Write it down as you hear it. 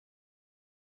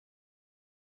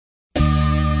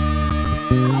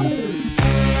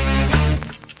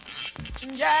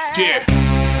Yeah.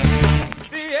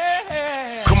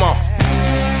 Come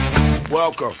on.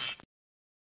 Welcome.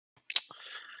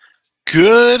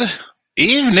 Good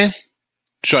evening.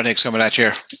 Sean Hicks coming at you.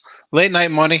 Late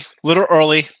night money, a little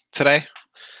early today.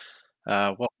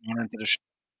 Welcome on into the show.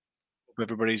 Hope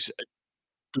everybody's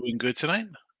doing good tonight.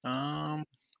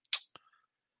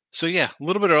 So yeah, a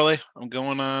little bit early. I'm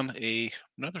going on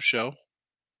another show,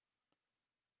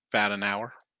 about an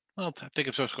hour. Well, I think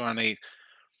I'm supposed to go on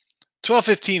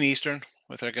 12:15 Eastern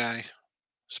with our guy,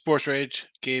 Sports Rage,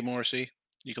 Gabe Morrissey.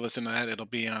 You can listen to that. It'll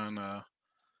be on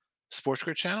Sports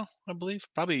Grid channel, I believe.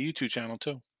 Probably a YouTube channel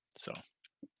too. So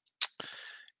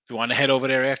if you want to head over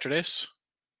there after this,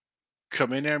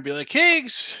 come in there and be like,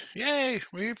 Higgs, yay,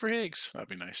 we're here for Higgs. That'd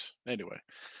be nice. Anyway,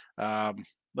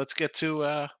 let's get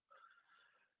to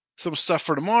some stuff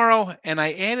for tomorrow. And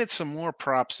I added some more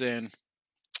props in,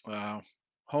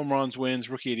 home runs, wins,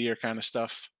 rookie of the year kind of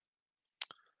stuff.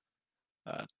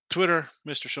 Twitter,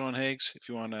 Mr. Sean Higgs, if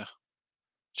you want to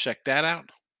check that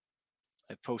out.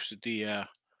 I posted the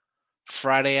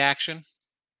Friday action.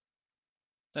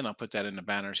 Then I'll put that in the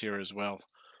banners here as well.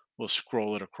 We'll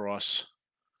scroll it across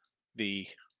the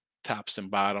tops and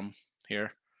bottom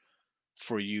here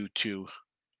for you to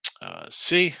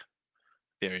see.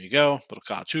 There you go. Little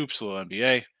college hoops, a little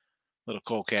NBA, little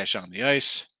cold cash on the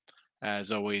ice.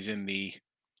 As always, in the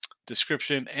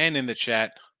description and in the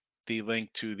chat, the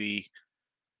link to the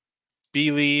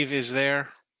Believe is there.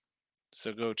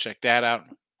 So go check that out.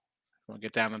 We'll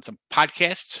get down on some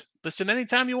podcasts. Listen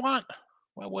anytime you want.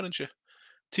 Why wouldn't you?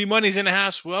 T-Money's in the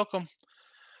house. Welcome.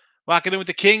 Locking in with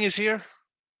the King is here.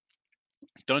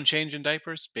 Done changing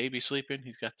diapers. Baby sleeping.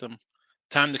 He's got some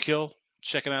time to kill.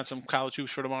 Checking out some college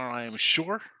hoops for tomorrow, I am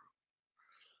sure.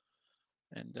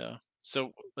 And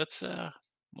so let's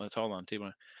hold on.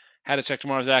 T-Money. Had to check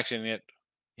tomorrow's action yet.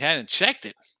 You hadn't checked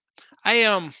it.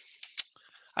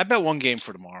 I bet one game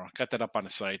for tomorrow. Got that up on the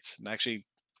sites. And actually,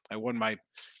 I won my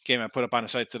game I put up on the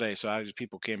site today. So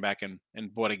people came back and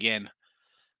bought again.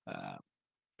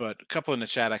 But a couple in the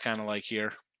chat I kind of like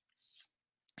here.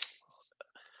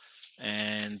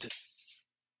 And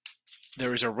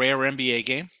there is a rare NBA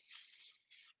game.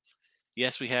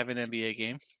 Yes, we have an NBA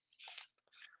game.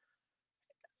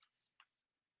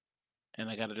 And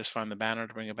I got to just find the banner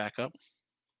to bring it back up.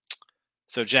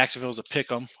 So Jacksonville's a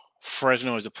pick 'em.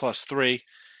 Fresno is a +3.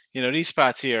 These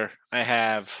spots here, I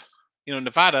have,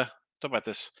 Nevada. Talk about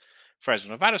this.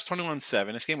 Fresno. Nevada's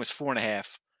 21-7. This game was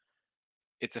 4.5.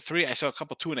 It's a 3. I saw a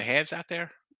couple 2.5s out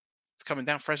there. It's coming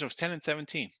down. Fresno's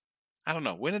 10-17. I don't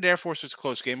know. Win at Air Force was a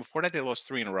close game. Before that, they lost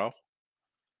 3 in a row.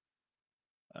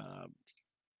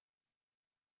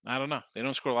 I don't know. They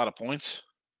don't score a lot of points.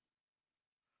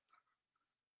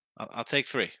 I'll take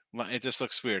 3. It just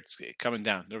looks weird. It's coming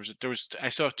down. There was. I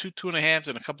saw 2.5s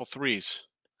and a couple 3s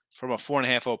from a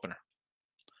 4.5 opener.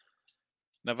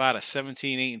 Nevada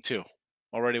 17-8-2.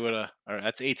 Already with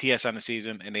that's ATS on the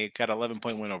season, and they got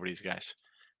 11-point win over these guys.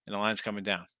 And the line's coming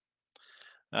down.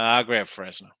 I'll grab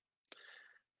Fresno.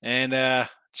 And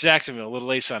Jacksonville, a little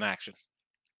ASUN action.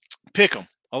 Pick 'em.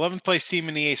 11th place team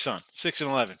in the ASUN.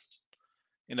 6-11.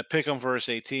 In a pick 'em versus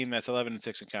a team that's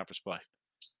 11-6 in conference play.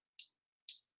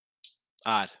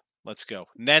 Odd. Let's go.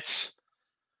 Nets.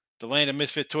 The land of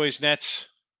misfit toys. Nets.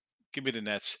 Give me the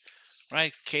Nets.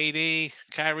 Right? KD,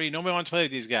 Kyrie. Nobody wants to play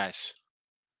with these guys.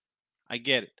 I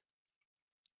get it.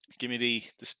 Give me the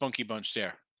spunky bunch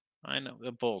there. I know.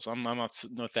 The Bulls. I'm not.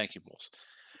 No, thank you, Bulls.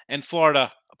 And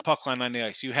Florida, a puck line on the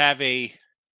ice. You have a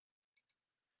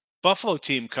Buffalo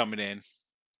team coming in.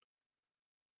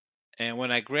 And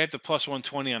when I grabbed the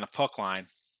 +120 on a puck line,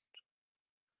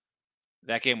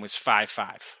 that game was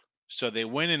 5-5. So they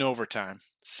win in overtime,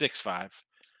 6-5.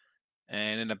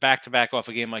 And in a back-to-back off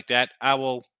a game like that, I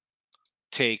will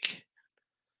take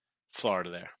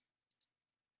Florida there.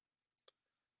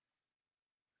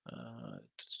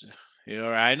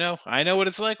 I know what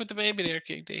it's like with the baby there,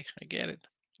 King D. I get it.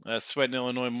 Sweating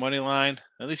Illinois money line.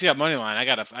 At least you got money line. I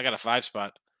got a 5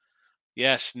 spot.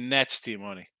 Yes, Nets team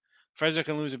money. Fresno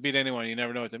can lose and beat anyone. You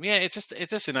never know with them. Yeah, it's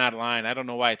just an odd line. I don't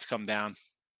know why it's come down.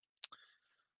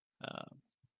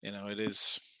 It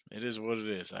is what it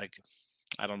is. I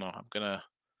don't know. I'm gonna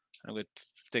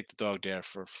take the dog there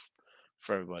for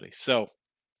everybody. So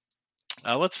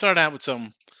let's start out with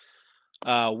some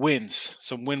wins,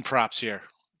 some win props here.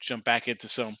 Jump back into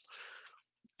some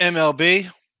MLB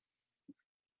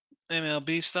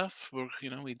stuff.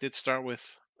 We did start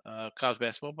with college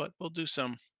basketball, but we'll do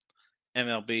some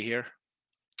MLB here.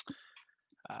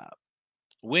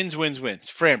 Wins.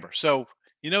 Framber. So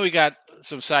we got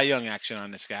some Cy Young action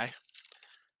on this guy.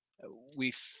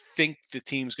 We think the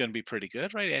team's going to be pretty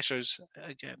good, right? Astros,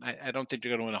 again, I don't think they're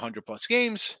going to win 100 plus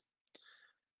games.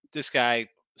 This guy,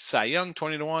 Cy Young,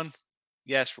 20 to 1.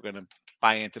 Yes, we're going to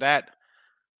buy into that.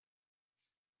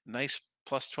 Nice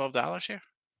plus $12 here.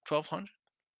 1,200.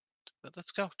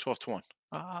 Let's go. 12 to 1.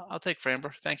 I'll take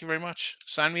Framber. Thank you very much.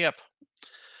 Sign me up.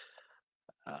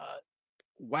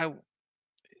 Why?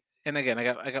 And again, I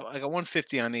got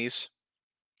 150 on these,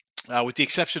 with the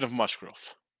exception of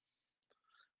Musgrove.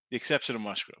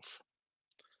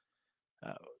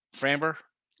 Framber,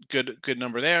 good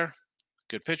number there.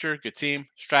 Good pitcher, good team.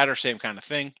 Strider, same kind of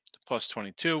thing. Plus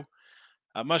 22.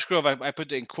 Musgrove, I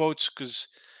put it in quotes because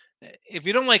if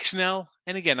you don't like Snell,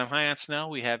 and again, I'm high on Snell.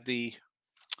 We have the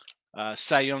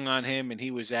Cy Young on him, and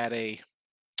he was at a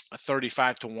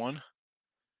 35 to 1.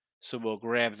 So we'll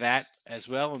grab that as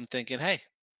well. I'm thinking, hey,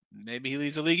 maybe he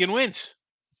leads the league in wins.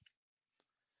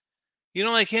 You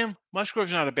don't like him?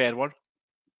 Musgrove's not a bad one.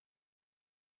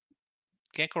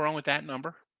 Can't go wrong with that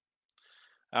number.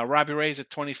 Robbie Ray's at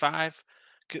 25.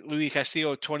 Luis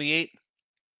Castillo at 28.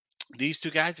 These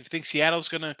two guys, if you think Seattle's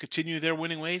going to continue their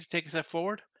winning ways, take a step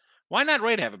forward, why not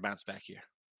Ray to have a bounce back here?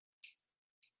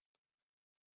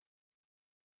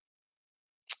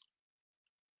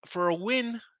 For a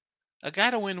win, a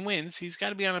guy to win wins, he's got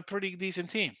to be on a pretty decent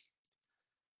team.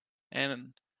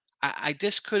 And I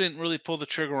just couldn't really pull the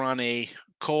trigger on a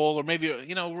Cole, or maybe,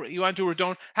 you want to do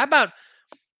Rodon. How about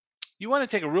you want to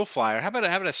take a real flyer? How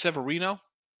about a Severino?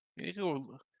 You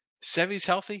go, Sevy's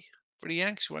healthy for the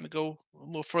Yanks. You want to go a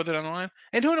little further down the line?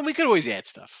 And we could always add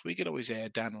stuff. We could always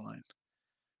add down the line.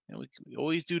 And we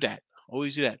always do that.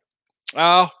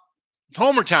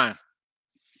 Homer time.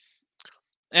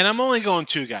 And I'm only going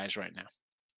two guys right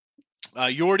now.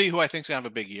 Yordi, who I think is going to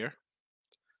have a big year.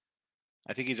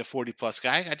 I think he's a 40-plus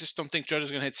guy. I just don't think Joe's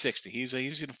going to hit 60. He's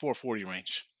in the 440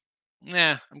 range.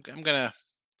 I'm going to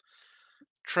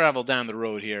travel down the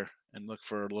road here and look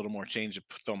for a little more change to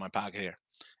throw in my pocket here.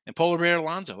 And Polar Bear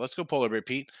Alonso. Let's go Polar Bear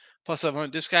Pete. Plus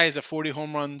 700. This guy is a 40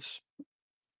 home runs.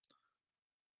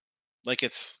 Like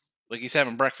he's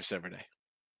having breakfast every day.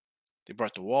 They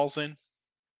brought the walls in.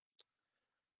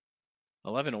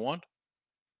 11 to 1.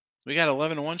 We got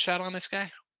 11 to 1 shot on this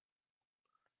guy.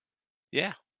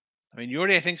 Yeah. I mean,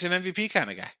 Yordi, I think, is an MVP kind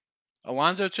of guy.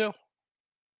 Alonso, too.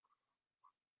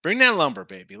 Bring that lumber,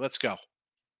 baby. Let's go.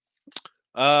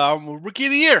 Rookie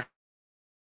of the year.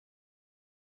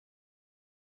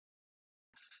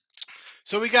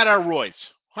 So we got our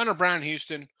Roys. Hunter Brown,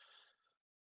 Houston.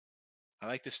 I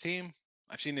like this team.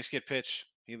 I've seen this kid pitch.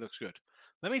 He looks good.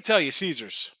 Let me tell you,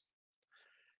 Caesars.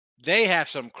 They have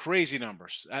some crazy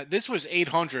numbers. This was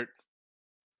 800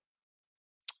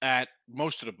 at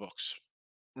most of the books,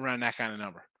 around that kind of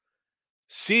number.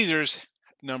 Caesars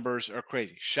numbers are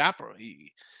crazy. Shopper,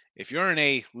 if you're in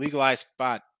a legalized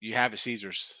spot, you have a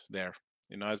Caesars there.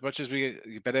 As much as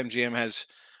BetMGM has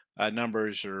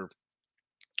numbers or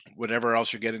whatever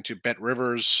else you're getting to, Bet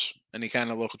Rivers, any kind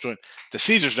of local joint, the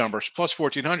Caesars numbers plus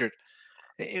 1,400.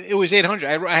 It was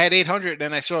 800. I had 800,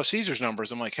 and I saw Caesars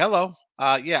numbers. I'm like, hello.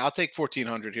 Yeah, I'll take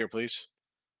 1,400 here, please.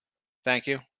 Thank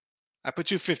you. I put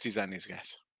 250s on these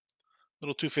guys.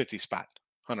 Little 250 spot.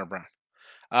 Hunter Brown.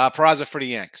 Peraza for the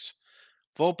Yanks.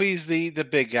 Volpe's the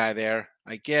big guy there.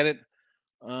 I get it.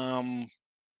 I'm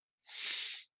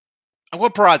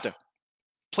going Peraza.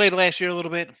 Played last year a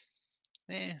little bit.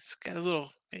 He's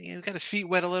got his feet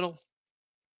wet a little.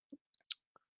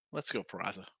 Let's go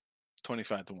Peraza.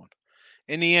 25 to 1.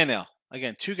 In the NL,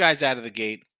 again, two guys out of the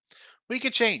gate. We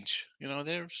could change.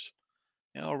 There's,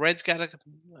 Red's got a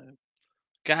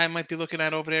guy I might be looking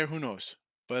at over there. Who knows?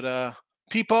 But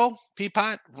Peapot,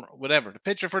 whatever. The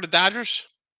pitcher for the Dodgers.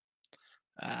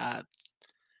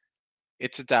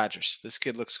 It's the Dodgers. This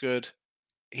kid looks good.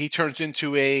 He turns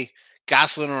into a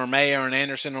Goslin or a Mayer or an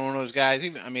Anderson or one of those guys.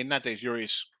 Not that he's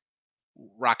Urias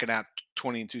rocking out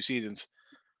 20 in 2 seasons.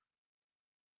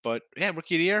 But, yeah,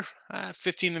 rookie of the year,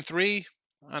 15 and 3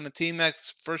 on a team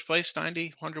that's first place,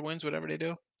 90, 100 wins, whatever they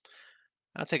do.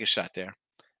 I'll take a shot there.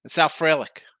 And Sal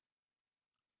Frelick,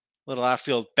 little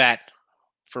outfield bat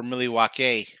for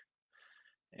Milwaukee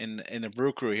in the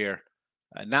Brew Crew here.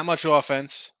 Not much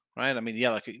offense, right?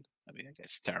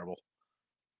 That's terrible.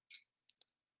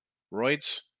 Roids?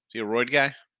 Is he a Roid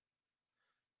guy?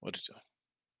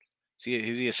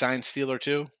 Is he a sign stealer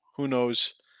too? Who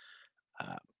knows?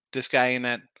 This guy in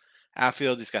that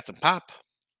outfield, he's got some pop.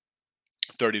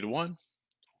 30 to 1.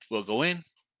 We'll go in.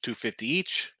 250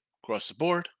 each across the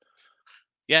board.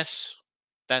 Yes,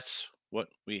 that's what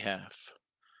we have.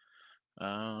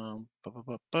 Too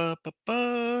bad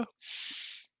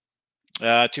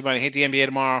I hate the NBA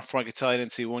tomorrow. Before I could tell, I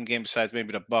didn't see one game besides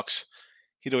maybe the Bucks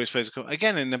He'd always plays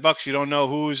again in the Bucks. You don't know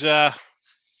who's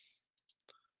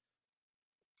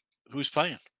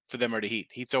playing for them or the Heat.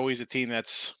 Heat's always a team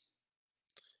that's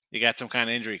you got some kind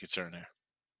of injury concern there.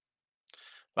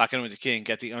 Locking in with the King.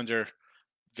 Got the under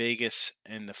Vegas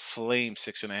and the Flame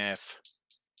 6.5.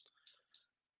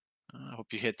 I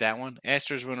hope you hit that one.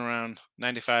 Astros went around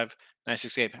 95,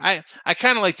 968. I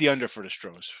kind of like the under for the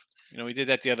Stros. We did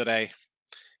that the other day.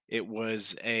 It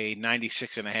was a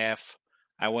 96.5.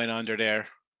 I went under there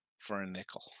for a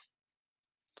nickel.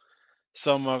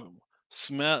 Snell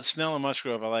and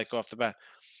Musgrove I like off the bat.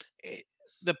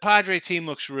 The Padre team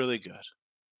looks really good.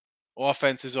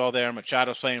 Offense is all there.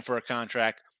 Machado's playing for a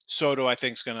contract. Soto, I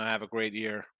think, is going to have a great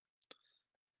year.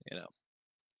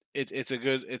 It's a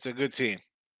good team.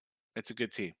 It's a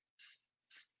good team.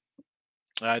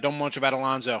 I don't know much about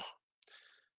Alonso.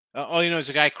 All you know is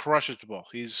the guy crushes the ball.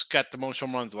 He's got the most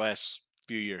home runs the last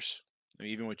few years,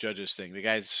 even with Judge's thing.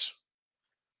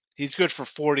 He's good for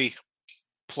 40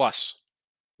 plus.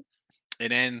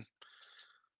 And then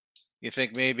you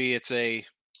think maybe it's to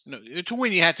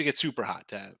win you have to get super hot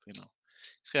to have, he's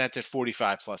gonna have to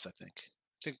 45 plus, I think.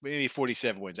 Maybe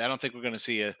 47 wins. I don't think we're gonna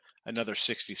see another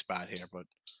 60 spot here, but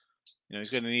he's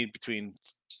gonna need between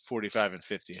 45 and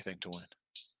 50, I think, to win.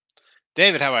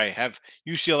 David, how are you? Have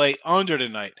UCLA under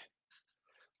tonight.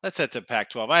 Let's head to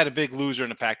Pac-12. I had a big loser in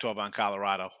the Pac-12 on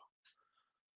Colorado.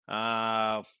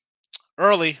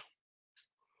 Early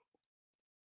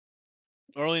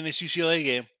in this UCLA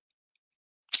game,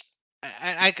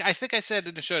 I think I said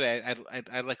in the show that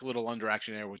I'd like a little under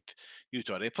action there with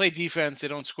Utah. They play defense. They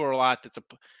don't score a lot.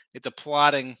 It's a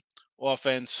plotting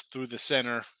offense through the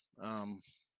center.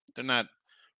 They're not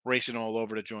racing all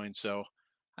over the joint. So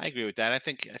I agree with that. I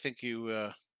think you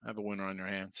have a winner on your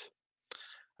hands.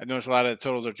 I've noticed a lot of the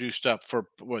totals are juiced up for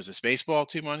baseball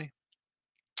team money.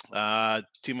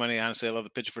 Team money. Honestly, I love the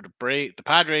pitcher for the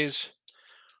Padres.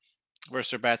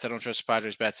 Versus their bats, I don't trust the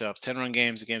Padres bats up. 10-run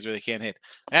games, the games where they can't hit.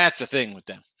 That's the thing with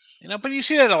them, But you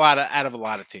see that out of a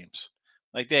lot of teams.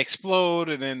 Like they explode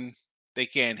and then they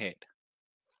can't hit.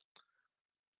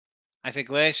 I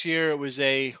think last year it was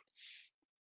the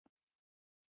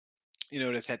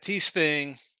Tatis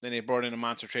thing. Then they brought in a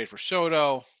monster trade for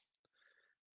Soto.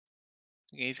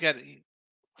 He's got a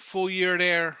full year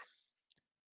there.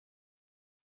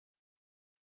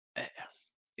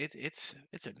 It's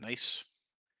a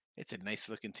nice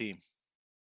looking team.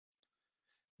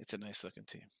 It's a nice looking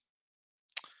team.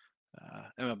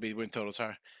 MLB win totals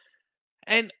higher.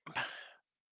 And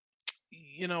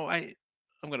I'm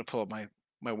going to pull up my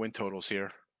win totals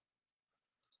here.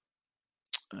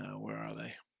 Where are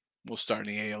they? We'll start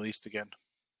in the AL East again.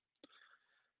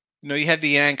 You had the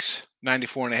Yanks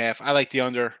 94.5. I like the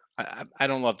under. I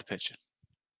don't love the pitching.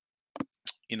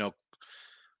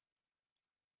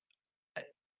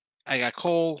 I got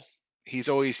Cole. He's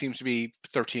always seems to be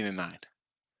 13-9.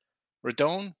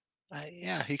 Rodon,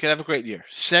 yeah, he could have a great year.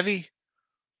 Sevy,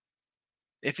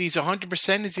 if he's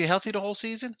 100%, is he healthy the whole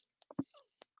season?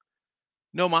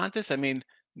 No Montes. I mean,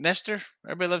 Nestor.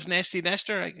 Everybody loves nasty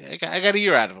Nestor. I got a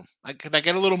year out of him. Could I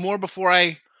get a little more before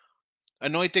I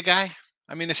anoint the guy?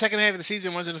 I mean, the second half of the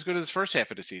season wasn't as good as the first half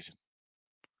of the season.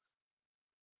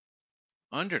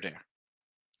 Under there.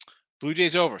 Blue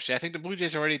Jays over. See, I think the Blue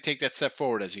Jays already take that step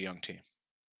forward as a young team.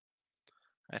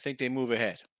 I think they move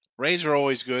ahead. Rays are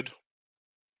always good.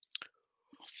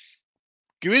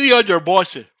 Give me the under,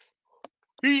 Boston.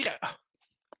 We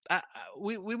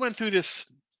went through this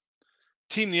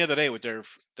team the other day with their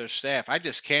staff. I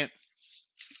just can't.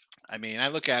 I mean, I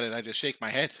look at it, I just shake my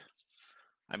head.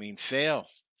 I mean, Sale,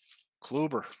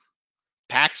 Kluber,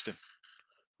 Paxton.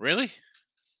 Really?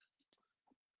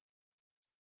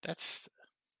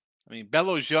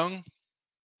 Bellows young.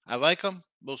 I like him.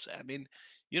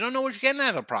 You don't know what you're getting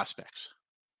out of prospects.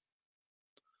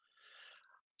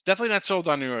 Definitely not sold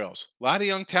on the Orioles. A lot of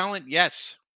young talent,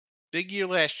 yes. Big year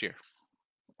last year.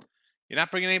 You're not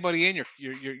bringing anybody in.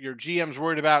 Your GM's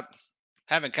worried about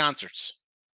having concerts.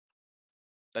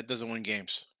 That doesn't win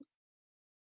games.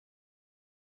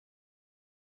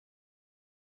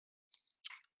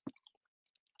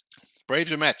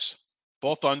 Braves or Mets,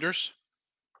 both unders.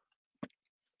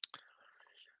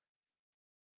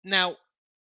 Now,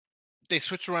 they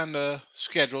switch around the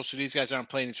schedule, so these guys aren't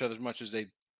playing each other as much as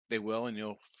they will, and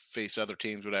you'll face other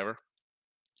teams, whatever.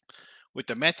 With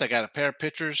the Mets, I got a pair of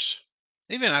pitchers.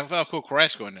 Even I thought cool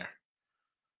Carrasco in there.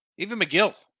 Even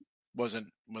McGill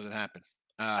wasn't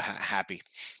happy,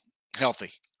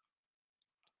 healthy.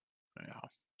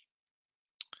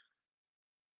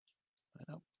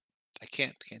 I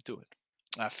can't do it.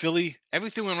 Philly,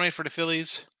 everything went right for the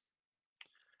Phillies.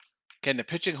 Can the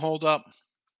pitching hold up?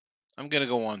 I'm gonna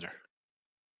go under.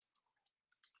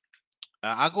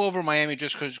 I'll go over Miami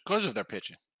just because of their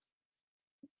pitching,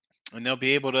 and they'll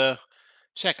be able to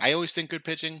check. I always think good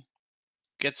pitching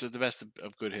gets the best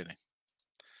of good hitting.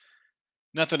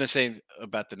 Nothing to say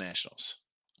about the Nationals.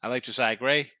 I like Josiah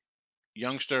Gray,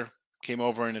 youngster, came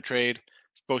over in a trade.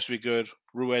 Supposed to be good.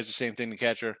 Ruiz, the same thing, the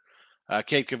catcher.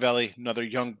 Kate Cavelli, another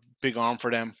young, big arm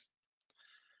for them.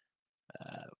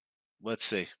 Let's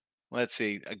see.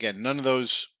 Again, none of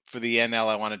those for the NL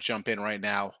I want to jump in right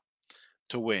now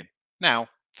to win. Now,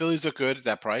 Phillies look good at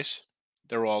that price.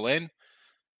 They're all in.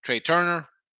 Trey Turner,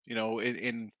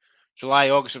 in July,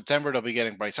 August, September, they'll be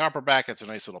getting Bryce Harper back. That's a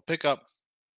nice little pickup.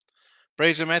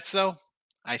 Braves and Mets, though,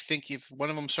 I think if one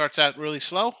of them starts out really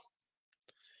slow,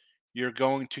 you're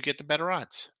going to get the better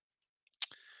odds.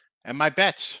 And my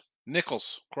bets,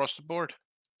 nickels across the board.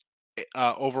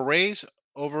 Over Rays,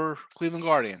 over Cleveland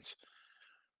Guardians.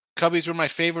 Cubbies were my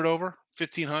favorite over,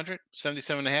 1,500,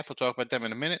 77.5. We'll talk about them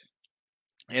in a minute.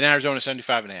 In Arizona,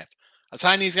 75.5. I was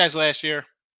high on these guys last year.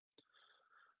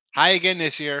 High again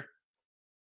this year.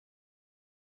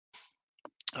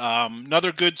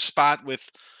 Another good spot with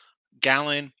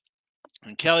Gallen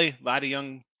and Kelly. A lot of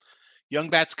young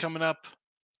bats coming up.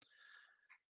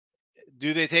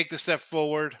 Do they take the step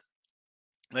forward?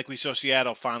 Like we saw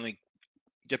Seattle finally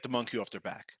get the monkey off their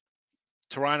back.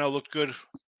 Toronto looked good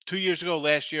 2 years ago.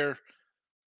 Last year,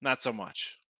 not so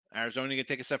much. Arizona going to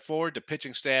take a step forward. The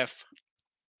pitching staff,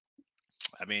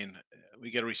 I mean,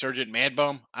 we get a resurgent Mad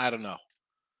Bum. I don't know.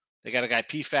 They got a guy,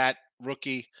 PFAT,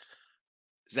 rookie,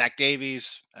 Zach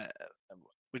Davies.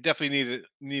 We definitely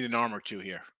need an arm or two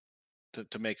here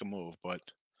to make a move, but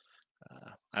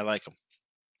I like them.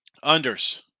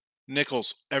 Unders,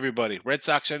 nickels, everybody. Red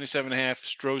Sox 77.5,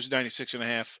 Stros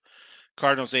 96.5,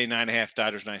 Cardinals 89.5,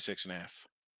 Dodgers 96.5.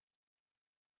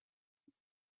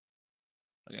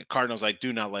 Again, Cardinals, I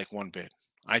do not like one bit.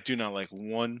 I do not like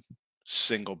one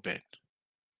single bit.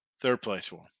 Third place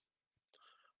for them.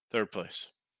 Third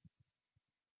place.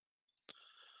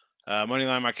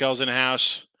 Moneyline Markel's in the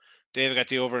house. David got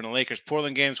the over in the Lakers.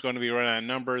 Portland game's going to be right on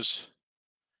numbers.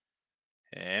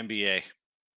 NBA.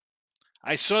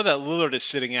 I saw that Lillard is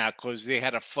sitting out because they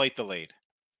had a flight delayed.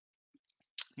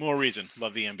 More reason.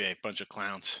 Love the NBA. Bunch of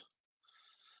clowns.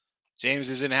 James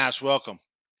is in the house. Welcome.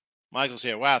 Michael's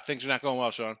here. Wow, things are not going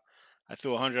well, Sean. I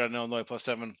threw 100 on Illinois plus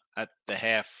 7 at the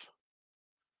half.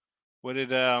 What did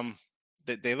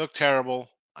they look terrible.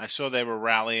 I saw they were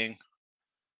rallying.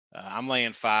 I'm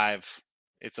laying 5.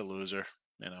 It's a loser.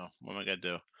 What am I going to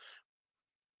do?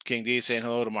 King D saying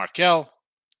hello to Markel.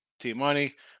 T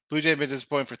Money. Blue Jay been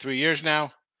disappointed for 3 years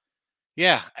now.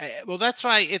 Yeah. Well, that's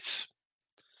why it's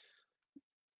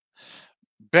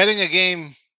betting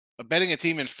a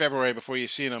team in February before you've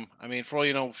seen them. I mean, for all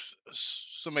you know,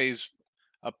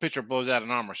 a pitcher blows out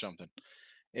an arm or something.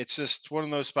 It's just one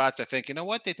of those spots I think, you know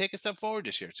what? They take a step forward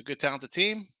this year. It's a good, talented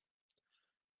team.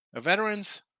 They're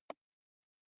veterans.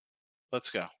 Let's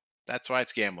go. That's why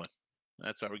it's gambling.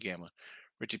 That's why we're gambling.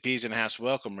 Richie P's in the house.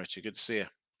 Welcome, Richie. Good to see you.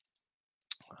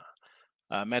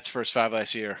 Mets first 5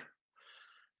 last year.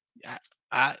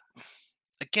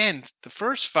 Again, the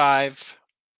first 5,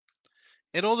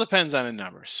 it all depends on the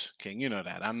numbers, King. You know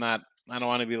that. I don't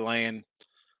want to be laying,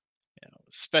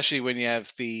 especially when you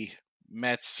have the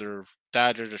Mets or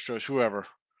Dodgers or Stros, whoever,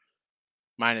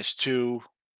 -2,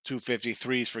 250,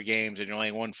 3s for games, and you're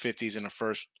laying 150s in the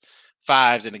first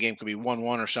 5s, and the game could be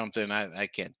 1-1 or something. I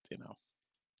can't,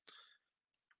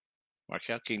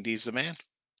 Markel, King D's the man.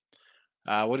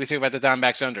 What do you think about the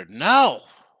Diamondbacks under? No,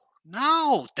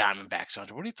 Diamondbacks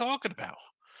under. What are you talking about?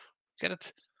 Get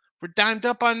it? We're dimed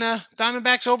up on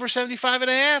Diamondbacks over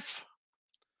 75.5.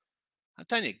 I'm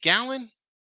telling you, Gallen,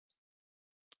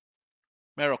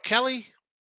 Merrill Kelly.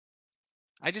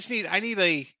 I need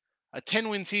a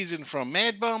 10-win season from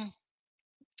Mad Bum.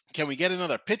 Can we get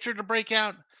another pitcher to break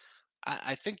out?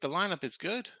 I think the lineup is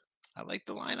good. I like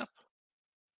the lineup.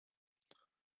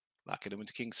 Lock it in with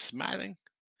the Kings smiling.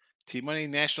 T-Money,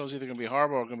 Nationals either going to be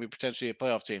horrible or going to be potentially a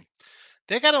playoff team.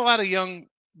 They got a lot of young.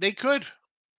 They could.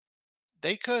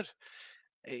 Again,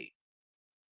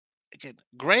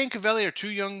 Gray and Cavelli are 2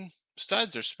 young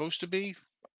studs. They're supposed to be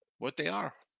what they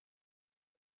are.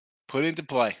 Put into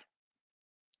play.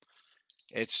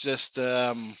 It's just,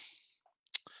 for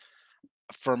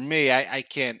me, I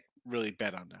can't really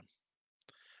bet on them.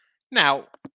 Now,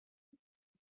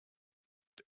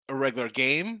 a regular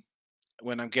game,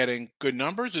 when I'm getting good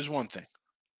numbers, is one thing.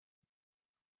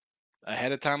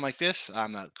 Ahead of time like this,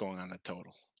 I'm not going on the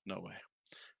total. No way.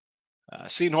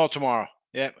 Seton Hall tomorrow.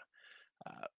 Yep.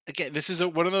 Again, this is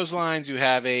one of those lines. You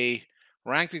have a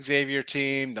ranked Xavier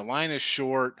team. The line is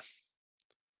short.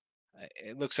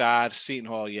 It looks odd. Seton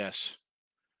Hall, yes.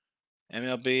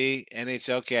 MLB,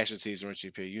 NHL cashing season,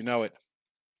 Richie P. You know it.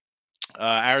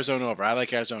 Arizona over. I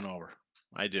like Arizona over.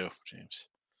 I do, James.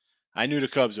 I knew the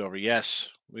Cubs over.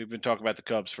 Yes, we've been talking about the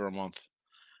Cubs for a month.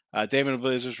 Damon and the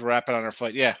Blazers were wrapping on our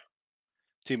fight. Yeah,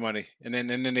 T-Money. And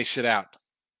then they sit out.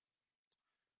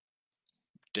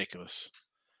 Ridiculous.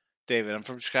 David, I'm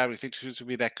from Chicago. You think this would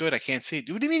be that good? I can't see it.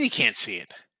 What do you mean you can't see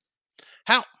it?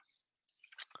 How?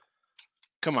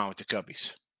 Come on with the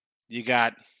Cubbies. You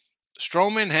got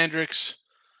Stroman, Hendricks,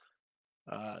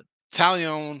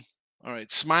 Talion. All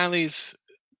right, Smiley's,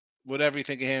 whatever you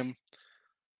think of him.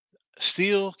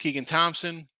 Steele, Keegan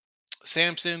Thompson,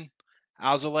 Sampson,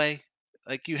 Alzolay.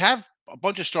 Like, you have a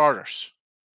bunch of starters,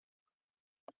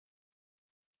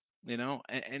 and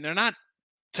they're not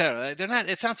terrible. They're not.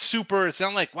 It's not super. It's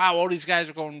not like, wow, all these guys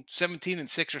are going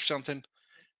 17-6 or something.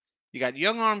 You got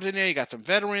young arms in there. You got some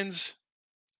veterans,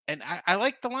 and I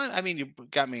like the line. I mean, you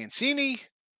got Mancini,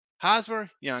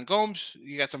 Hosmer, Yan Gomes.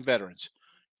 You got some veterans.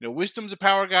 Wisdom's a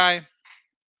power guy.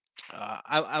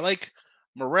 I like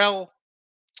Morel.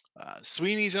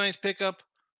 Sweeney's a nice pickup.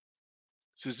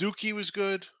 Suzuki was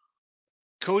good.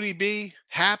 Cody B,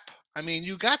 Hap. I mean,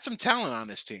 you got some talent on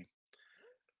this team.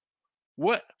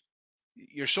 What?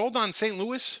 You're sold on St.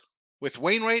 Louis with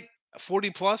Wainwright, 40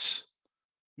 plus,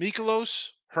 Mikolos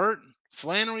hurt,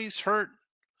 Flannery's hurt,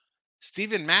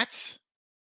 Steven Matz,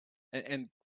 and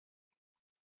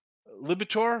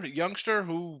Libator, youngster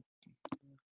who,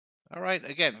 all right,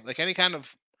 again, like any kind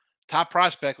of top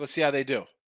prospect, let's see how they do.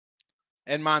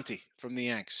 And Monty from the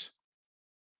Yanks.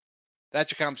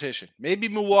 That's your competition. Maybe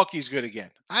Milwaukee's good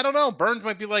again. I don't know. Burns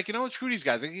might be like, screw these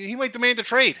guys. He might demand a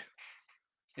trade.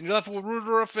 And you're left with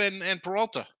Rudolph and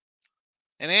Peralta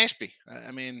and Ashby.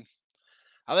 I mean,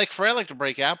 I like Frelick to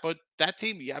break out, but that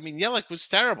team, I mean, Yelich was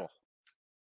terrible.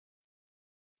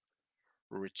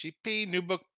 Richie P, new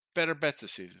book, better bets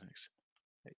this season.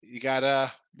 You got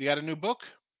a new book?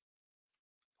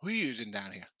 Who are you using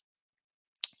down here?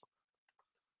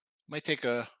 Might take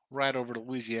a ride over to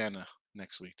Louisiana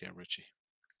next week there, Richie.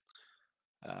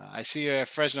 I see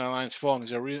Fresno lines falling. Is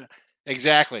there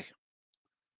exactly?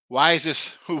 Why is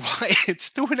this? Why it's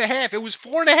 2.5? It was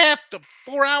 4.5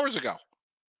 4 hours ago.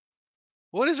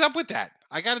 What is up with that?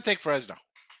 I got to take Fresno.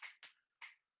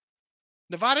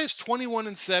 Nevada is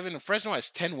 21-7, and Fresno has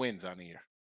 10 wins on the year.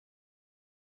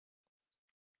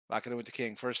 Locking in with the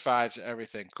King. First fives,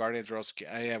 everything. Guardians are also.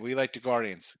 Yeah, we like the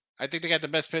Guardians. I think they got the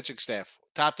best pitching staff,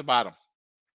 top to bottom.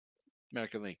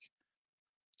 American League.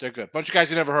 They're good. Bunch of guys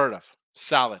you never heard of.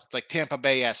 Solid. It's like Tampa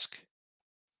Bay-esque.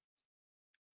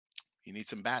 You need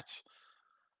some bats.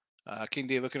 King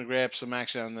D looking to grab some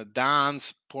action on the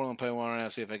Dons. Portland playing one right now.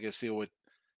 See if I can steal with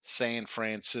San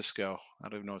Francisco. I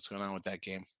don't even know what's going on with that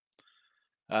game.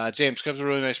 James, comes a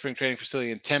really nice spring training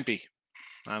facility in Tempe.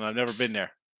 I've never been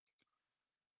there.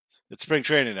 It's spring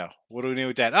training, though. What do we need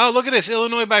with that? Oh, look at this.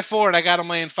 Illinois by 4, and I got them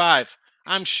laying 5.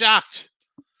 I'm shocked.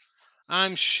 I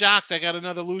got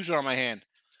another loser on my hand.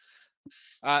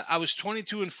 I was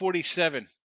 22-47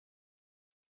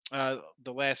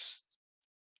 the last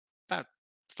about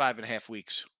 5.5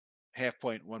 weeks. Half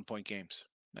point, 1 point games.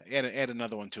 Add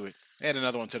another one to it. Add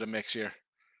another one to the mix here.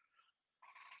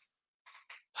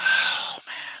 Oh,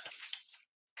 man.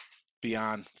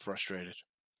 Beyond frustrated.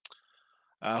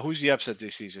 Who's the upset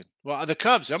this season? Well, the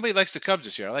Cubs. Nobody likes the Cubs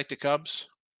this year. I like the Cubs.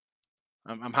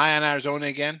 I'm high on Arizona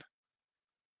again.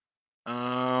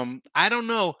 I don't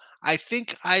know. I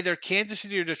think either Kansas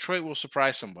City or Detroit will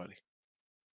surprise somebody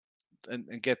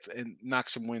and knock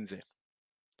some wins in.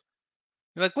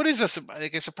 You're like, what is this?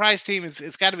 Like a surprise team?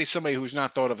 It's got to be somebody who's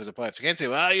not thought of as a playoff. You can't say,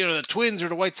 well, the Twins or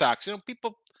the White Sox.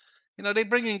 People, they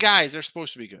bring in guys. They're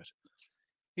supposed to be good.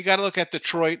 You got to look at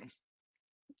Detroit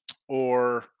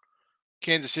or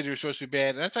Kansas City, who's supposed to be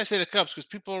bad. And that's why I say the Cubs,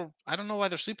 because I don't know why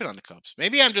they're sleeping on the Cubs.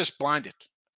 Maybe I'm just blinded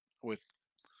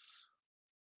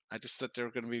I just thought they were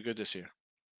going to be good this year.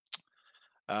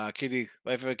 Kitty,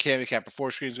 life of a candy capper, 4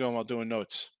 screens going while doing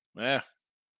notes. Yeah,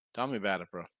 tell me about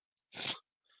it, bro.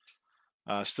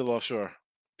 Still offshore.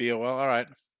 BOL, all right.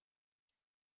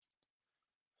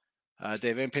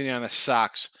 Dave, opinion on the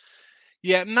Sox.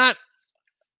 Yeah, not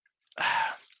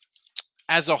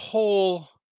as a whole.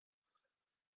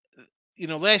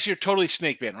 Last year, totally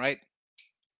snake bitten, right?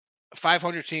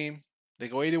 500 team. They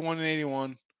go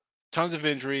 81-81. Tons of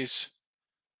injuries.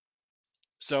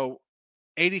 So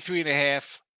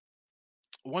 83.5,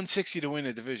 160 to win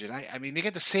the division. I mean, they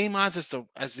get the same odds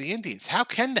as the Indians. How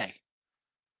can they?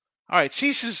 All right,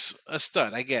 Cease is a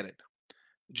stud. I get it.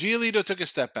 Giolito took a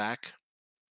step back.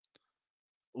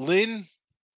 Lynn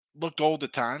looked old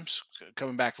at times,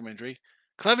 coming back from injury.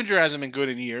 Clevenger hasn't been good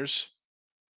in years.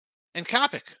 And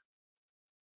Kopech.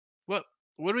 Well,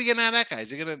 What are we getting out of that guy? Is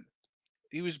he gonna?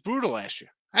 He was brutal last year.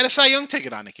 I had a Cy Young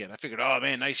ticket on the kid. I figured, oh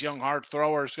man, nice young hard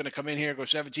thrower is going to come in here, go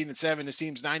 17-7. This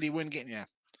team's 90 win game.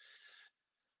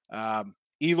 Yeah.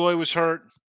 Eloy was hurt.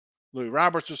 Louis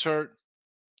Roberts was hurt.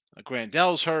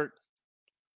 Grandell's hurt.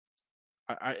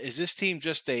 Is this team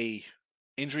just a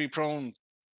injury prone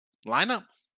lineup?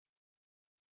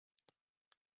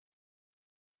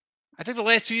 I think the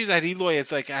last 2 years I had Eloy.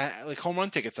 It's like home run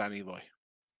tickets on Eloy.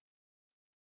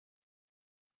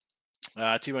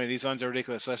 T-Money, these lines are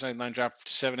ridiculous. Last night, line dropped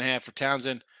to 7.5 for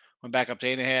Townsend. Went back up to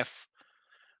 8.5.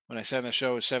 When I said on the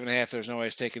show it was 7.5, there's no way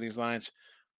it's taking these lines.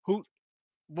 What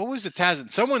was the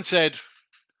Townsend? Someone said,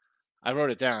 I wrote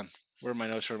it down. Where are my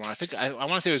notes from? I think I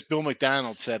want to say it was Bill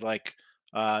McDonald said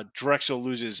Drexel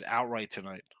loses outright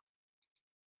tonight.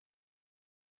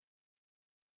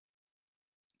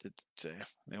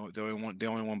 They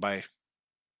only won by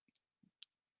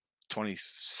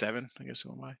 27, I guess.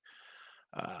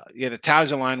 The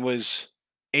Townsend line was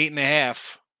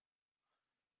 8.5,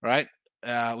 right?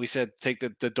 We said take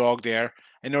the dog there,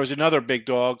 and there was another big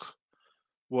dog.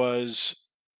 Was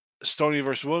Stony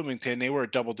versus Wilmington? They were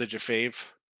a double-digit fave.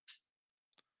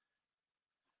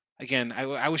 Again,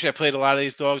 I wish I played a lot of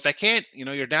these dogs. I can't.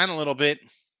 You're down a little bit.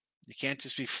 You can't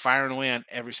just be firing away on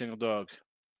every single dog.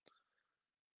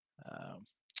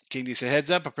 King D said, heads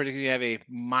up, I predict you have a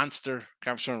monster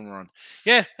conference run.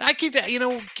 Yeah, I keep that.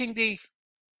 King D,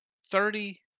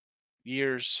 30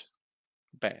 years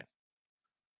bad.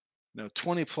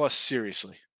 20 plus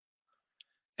seriously.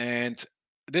 And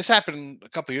this happened a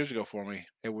couple years ago for me.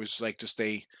 It was like just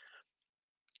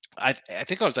I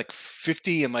think I was like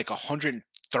 50 and like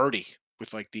 130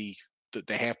 with like the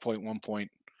half point, 1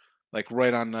 point, like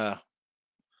right on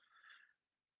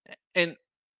and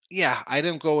yeah, I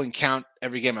didn't go and count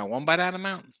every game I won by that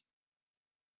amount.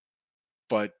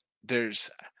 But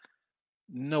there's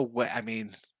no way. I mean,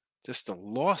 just the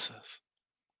losses.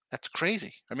 That's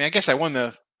crazy. I mean, I guess I won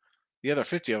the other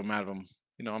 50 of them out of them.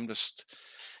 I'm just.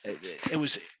 It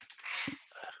was.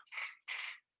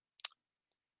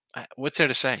 What's there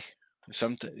to say?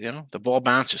 Something. The ball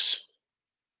bounces.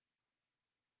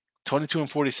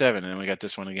 22-47, and we got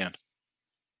this one again.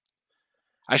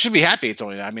 I should be happy. It's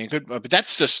only that. I mean, good, but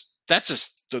that's just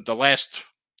the last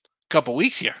couple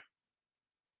weeks here.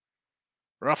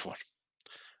 Rough one.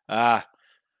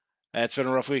 It's been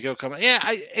a rough week. Yeah,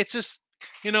 it's just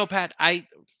Pat.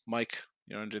 Mike,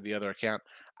 under the other account.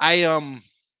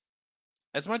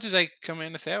 As much as I come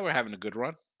in and say, we're having a good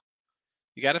run,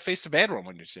 you got to face the bad one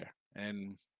when you're there,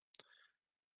 and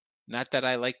not that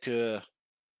I like to,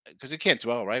 because it can't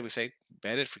dwell, right? We say,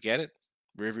 bet it, forget it,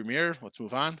 rearview mirror, let's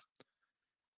move on.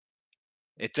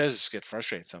 It does get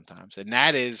frustrating sometimes, and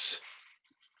that is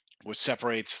what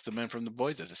separates the men from the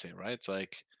boys, as I say, right? It's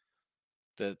like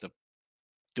the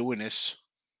doing this.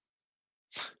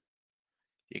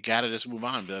 You got to just move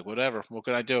on. Be like, whatever. What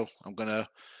can I do? I'm going to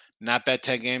not bet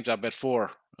 10 games. I'll bet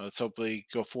 4. Let's hopefully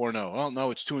go 4-0. Oh,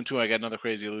 no, it's 2-2. I got another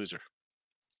crazy loser.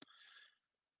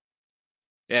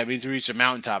 Yeah, it means we reached a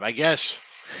mountaintop, I guess.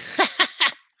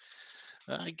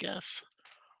 I guess.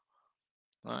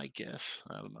 I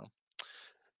don't know.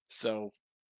 So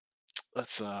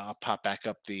let's I'll pop back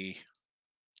up the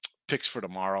picks for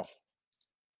tomorrow.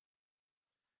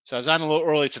 So I was on a little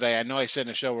early today. I know I said in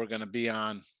the show we're going to be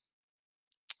on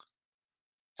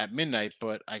at midnight,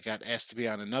 but I got asked to be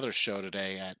on another show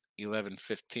today at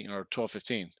 11:15 or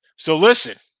 12:15. So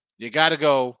listen, you got to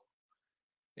go.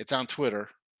 It's on Twitter.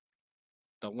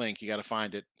 The link, you got to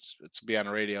find it. It's be on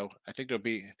the radio. I think there'll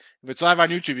be, if it's live on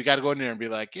YouTube, you got to go in there and be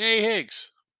like, hey,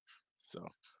 Higgs. So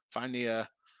find the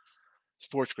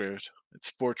Sports Grid. It's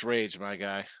Sports Rage, my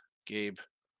guy, Gabe.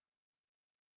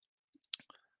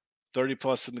 30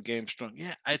 plus in the game strong.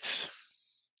 Yeah, it's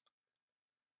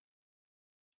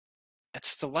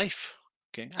the life.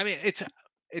 Okay. I mean,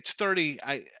 it's 30.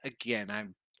 I've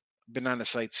been on the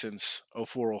site since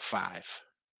 0405.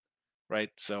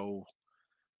 Right. So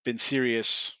been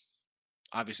serious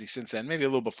obviously since then, maybe a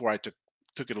little before I took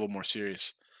it a little more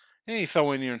serious. And you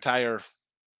throw in your entire,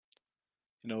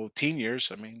 teen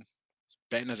years. I mean,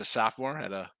 betting as a sophomore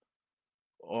at a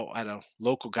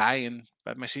local guy in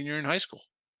by my senior year in high school.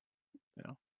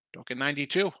 Don't get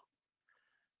 92.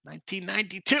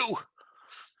 1992.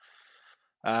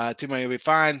 Too many will be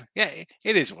fine. Yeah,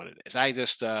 it is what it is. I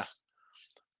just I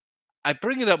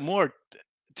bring it up more,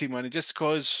 T-Money, just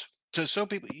because to show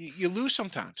people you lose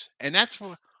sometimes. And that's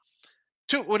what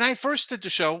when I first did the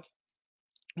show,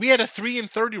 we had a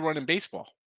 3-30 run in baseball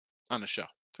on the show.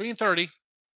 3-30,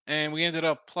 and we ended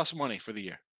up plus money for the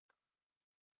year.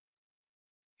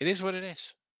 It is what it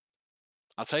is.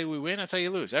 I'll tell you we win, I'll tell you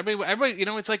lose. Everybody,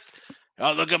 it's like,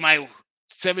 oh, look at my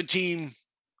 17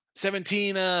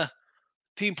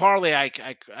 team parlay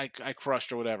I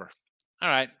crushed or whatever. All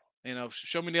right,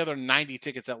 show me the other 90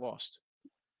 tickets that lost.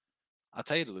 I'll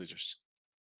tell you the losers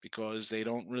because they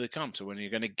don't really come. So when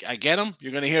I get them,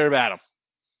 you're gonna hear about them.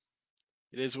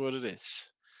 It is what it is.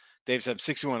 Dave said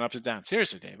 61 ups and downs.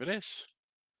 Seriously, Dave, it is.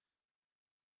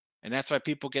 And that's why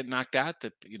people get knocked out.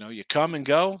 That you come and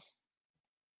go.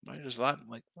 Right? There's a lot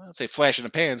I'll say flash in the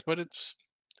pans, but it's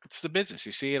the business.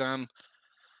 You see it on,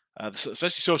 especially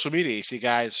social media. You see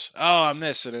guys, oh, I'm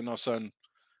this, and then all of a sudden,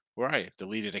 where are you?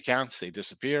 Deleted accounts, they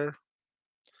disappear.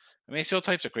 I mean, I see all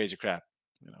types of crazy crap.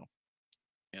 You know,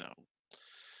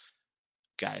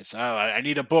 guys. Oh, I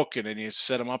need a book, and then you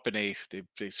set them up, and they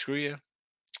screw you.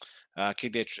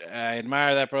 King Ditch, I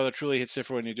admire that brother. Truly hits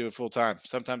different when you do it full time.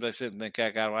 Sometimes I sit and think, I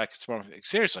got whack.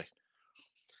 Seriously.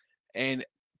 And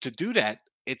to do that,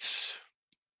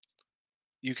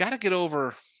 you got to get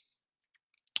over,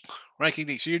 right, King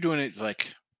Ditch? So you're doing it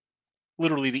like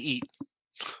literally to eat,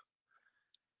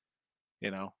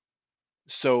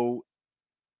 So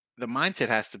the mindset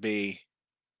has to be,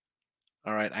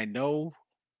 all right, I know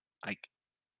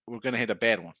we're going to hit a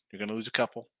bad one. You're going to lose a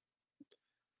couple.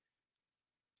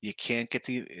 You can't get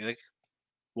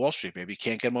Wall Street, baby. You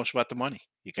can't get emotional about the money.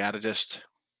 You got to just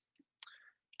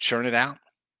churn it out.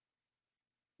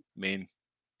 I mean,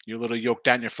 you're a little yoked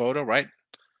out in your photo, right?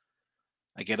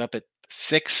 I get up at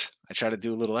 6. I try to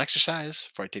do a little exercise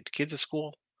before I take the kids to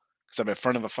school because I'm in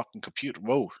front of a fucking computer.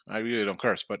 Whoa, I really don't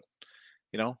curse, but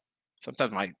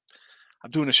sometimes I'm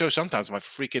doing a show. Sometimes my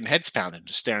freaking head's pounding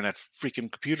just staring at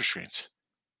freaking computer screens.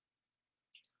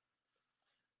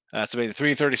 So maybe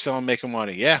 3:30 still I'm making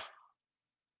money. Yeah.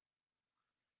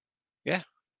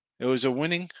 It was a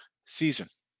winning season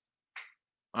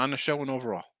on the show and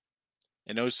overall.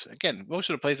 And those, again, most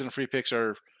of the plays in the free picks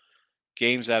are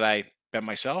games that I bet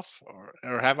myself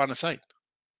or have on the site.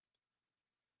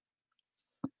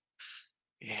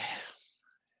 Yeah.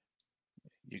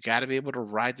 You got to be able to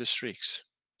ride the streaks.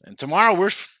 And tomorrow we're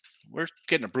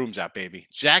getting the brooms out, baby.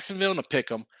 Jacksonville to pick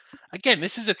them. Again,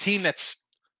 this is a team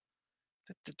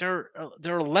they're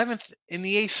 11th in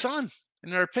the ASUN,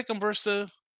 and they're pick them versus the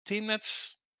team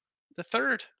that's the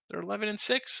third. They're 11-6,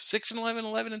 6-11,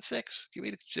 11-6.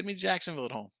 Give me Jacksonville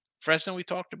at home. Fresno, we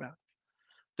talked about.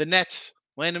 The Nets,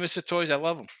 land of Mr. Toys, I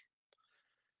love them.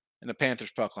 And the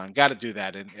Panthers puck line, got to do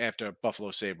that after a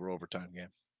Buffalo Sabre overtime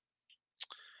game.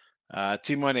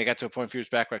 Team Money, I got to a point a few years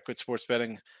back where I quit sports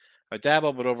betting. I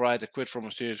dabbled, but overall I had to quit for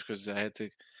almost 2 years because I had to.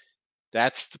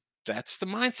 That's the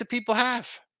mindset people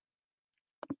have.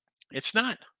 It's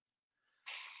not.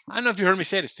 I don't know if you heard me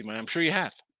say this, Team Money. I'm sure you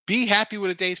have. Be happy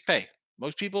with a day's pay.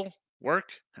 Most people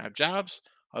work, have jobs,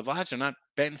 have lives. They're not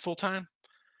betting full time.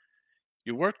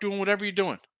 You work doing whatever you're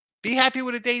doing. Be happy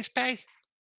with a day's pay.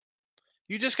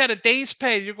 You just got a day's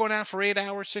pay. You're going out for 8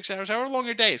 hours, 6 hours, however long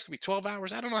your day is. It could be 12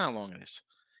 hours. I don't know how long it is.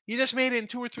 You just made it in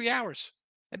 2 or 3 hours.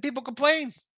 And people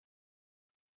complain.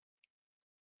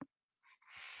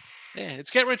 Yeah,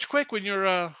 it's get rich quick when you're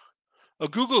a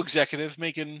Google executive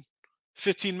making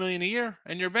 $15 million a year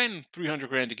and you're betting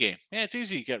 $300,000 a game. Yeah, it's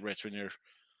easy to get rich when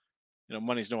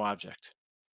money's no object.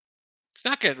 It's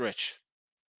not get rich.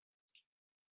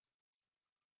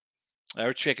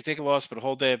 Rich, I could take a loss, but a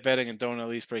whole day of betting and don't at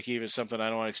least break even is something I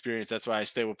don't want to experience. That's why I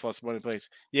stay with plus money plays.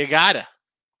 You gotta,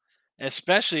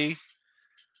 especially.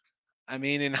 I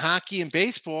mean, in hockey and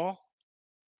baseball,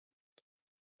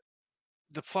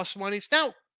 the plus monies.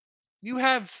 Now, you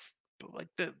have like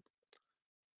the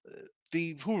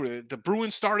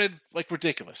Bruins started like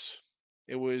ridiculous.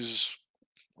 It was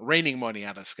raining money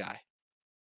out of the sky.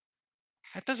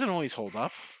 That doesn't always hold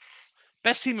up.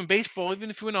 Best team in baseball, even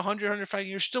if you win 100, 105,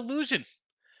 you're still losing.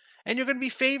 And you're going to be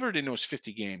favored in those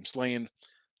 50 games, laying,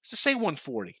 let's just say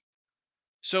 140.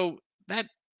 So that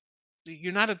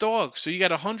you're not a dog. So you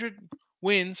got 100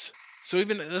 wins. So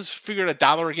even let's figure it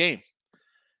 $1 a game.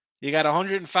 You got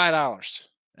 $105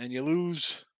 and you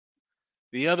lose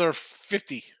the other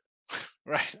 50,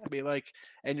 right? I mean,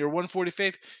 and you're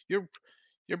 145. You're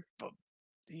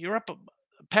up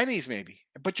pennies maybe,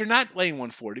 but you're not laying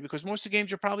 140 because most of the games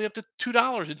you're probably up to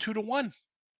 $2 and 2 to 1.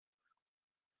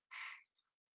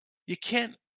 You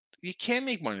can't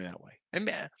make money that way.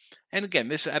 And again,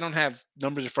 this I don't have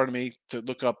numbers in front of me to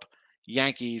look up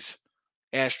Yankees,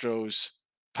 Astros,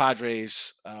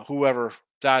 Padres, whoever,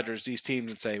 Dodgers, these teams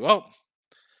and say, well,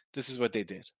 this is what they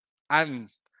did. I'm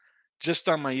just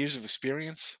on my years of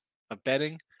experience of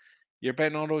betting. You're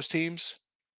betting on those teams,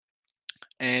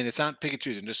 and it's not pick and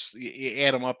choosing. Just you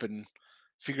add them up and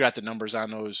figure out the numbers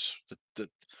on those.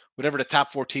 Whatever the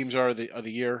top 4 teams are of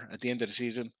the year at the end of the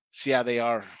season. See how they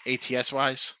are ATS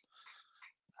wise.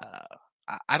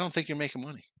 I don't think you're making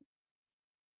money.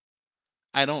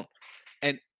 I don't.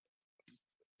 And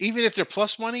even if they're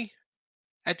plus money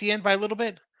at the end by a little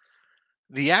bit,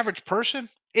 the average person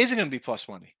isn't going to be plus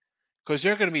money because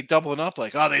they're going to be doubling up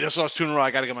like, oh, they just lost 2 in a row.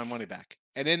 I got to get my money back.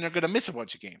 And then they're going to miss a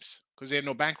bunch of games because they have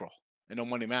no bankroll and no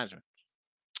money management.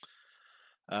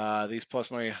 These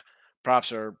plus money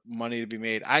props are money to be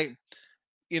made.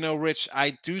 Rich,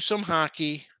 I do some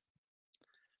hockey.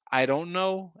 I don't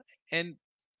know. And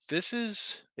this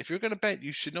is, if you're going to bet,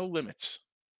 you should know limits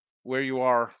where you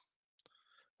are,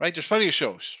 right? There's plenty of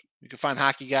shows. You can find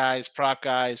hockey guys, prop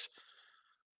guys,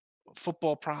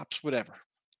 football props, whatever.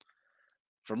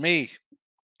 For me,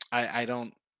 I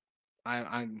don't,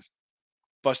 I'm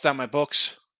bust out my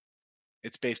books.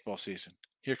 It's baseball season.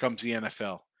 Here comes the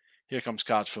NFL. Here comes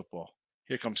college football.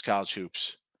 Here comes college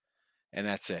hoops. And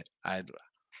that's it. I'm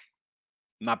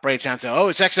not breaking down to,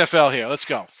 it's XFL here. Let's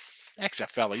go.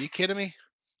 XFL. Are you kidding me?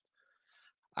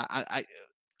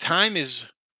 Time is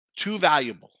too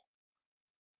valuable.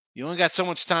 You only got so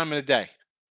much time in a day.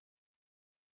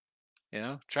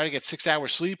 Try to get 6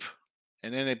 hours sleep,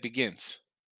 and then it begins.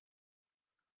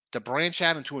 To branch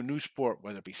out into a new sport,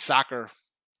 whether it be soccer,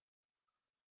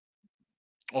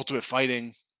 ultimate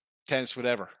fighting, tennis,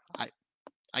 whatever.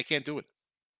 I can't do it.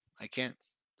 I can't.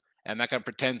 And I'm not going to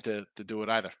pretend to do it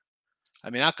either. I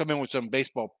mean, I'll come in with some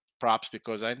baseball props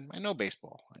because I know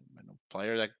baseball. I know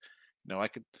players. I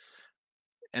could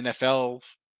NFL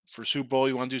for Super Bowl.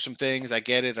 You want to do some things? I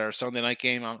get it. Or Sunday night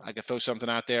game, I could throw something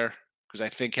out there because I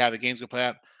think how the game's going to play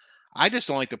out. I just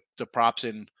don't like the props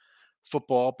in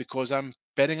football because I'm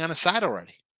betting on a side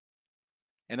already.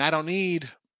 And I don't need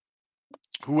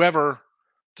whoever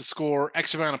to score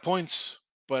X amount of points,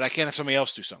 but I can't have somebody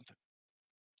else do something.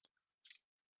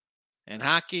 And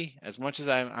hockey, as much as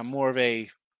I'm more of I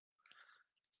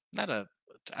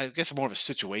guess I'm more of a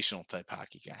situational type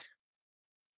hockey guy.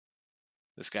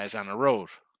 This guy's on the road,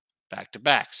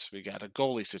 back-to-backs. We got a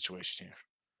goalie situation here.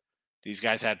 These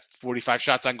guys had 45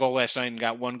 shots on goal last night and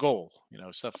got 1 goal.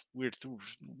 Stuff, weird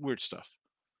stuff.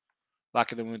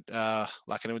 Locking in with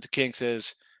the King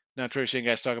says, now Trish, you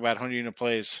guys talk about 100 unit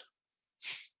plays.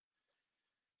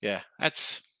 Yeah,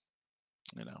 that's,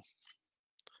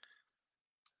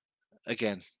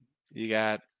 again, you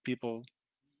got people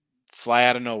fly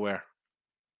out of nowhere.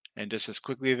 And just as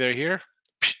quickly they're here,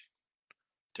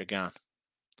 they're gone.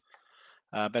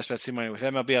 Best bet see money with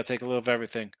MLB. I'll take a little of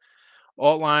everything.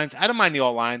 Alt lines. I don't mind the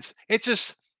alt lines. It's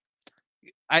just,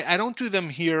 I don't do them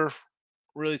here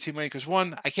really too many because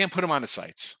one, I can't put them on the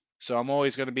sites. So I'm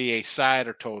always going to be a side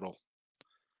or total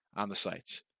on the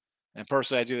sites. And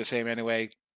personally, I do the same anyway,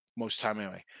 most of the time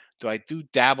anyway. Do I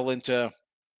dabble into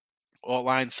alt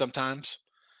lines sometimes?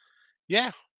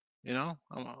 Yeah.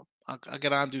 I'll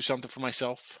get on and do something for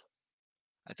myself.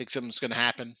 I think something's going to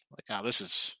happen. Like, this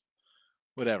is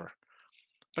whatever.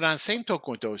 But on the same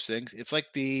token with those things, it's like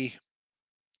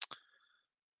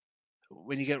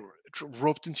when you get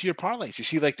roped into your parlays, you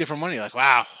see like different money. Like,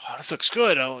 wow, this looks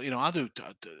good. I'll do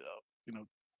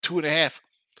 2.5.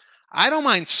 I don't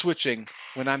mind switching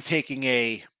when I'm taking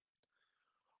a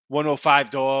 105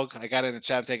 dog. I got in the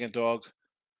chat, I'm taking a dog.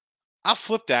 I'll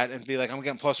flip that and be like, I'm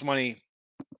getting plus money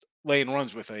laying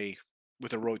runs with a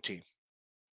road team.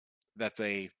 That's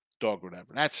a dog or whatever.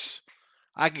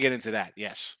 I can get into that,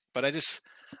 yes. But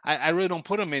I really don't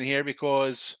put them in here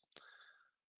because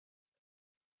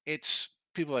it's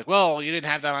people like, well, you didn't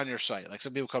have that on your site. Like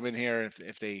some people come in here,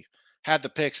 if they have the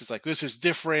picks, it's like, this is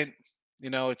different.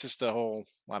 It's just a whole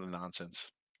lot of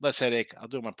nonsense. Less headache. I'll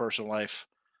do it in my personal life,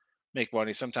 make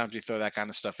money. Sometimes we throw that kind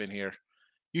of stuff in here.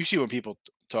 You see when people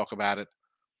talk about it.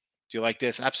 Do you like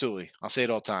this? Absolutely. I'll say it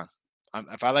all the time.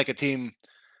 If I like a team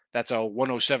that's a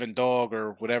 107 dog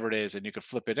or whatever it is, and you could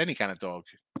flip it any kind of dog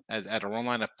as at a run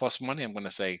line of plus money, I'm going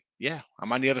to say, yeah,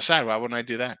 I'm on the other side. Why wouldn't I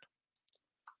do that?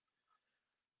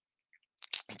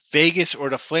 Vegas or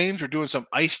the Flames? We're doing some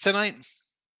ice tonight.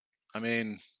 I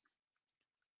mean,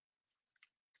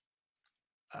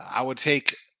 I would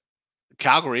take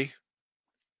Calgary.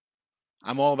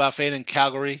 I'm all about fading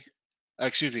Calgary.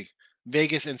 Excuse me.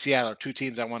 Vegas and Seattle are 2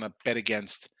 teams I want to bet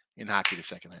against in hockey the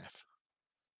second half.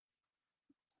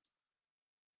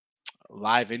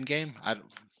 Live in game?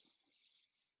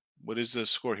 What is the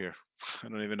score here? I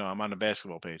don't even know. I'm on the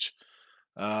basketball page.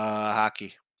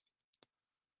 Hockey.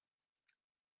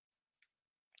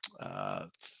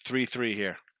 3-3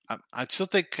 here. I'd still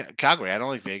take Calgary. I don't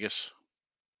like Vegas.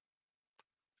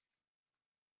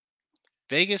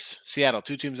 Vegas, Seattle,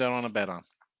 2 teams I don't want to bet on.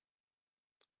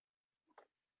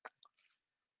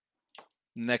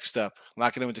 Next up,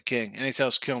 locking in with the King.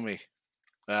 NHL's kill me.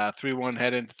 3-1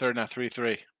 head into third, now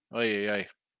 3-3. Oy.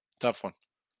 Tough one.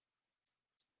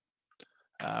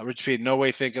 Rich P, no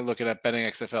way thinking, looking at betting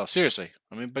XFL. Seriously.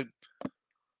 I mean, but,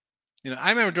 I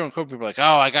remember during COVID, people were like,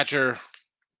 oh, I got your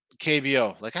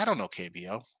KBO. Like, I don't know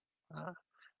KBO. Uh,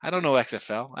 I don't know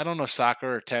XFL. I don't know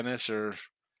soccer or tennis or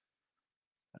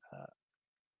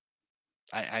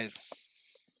I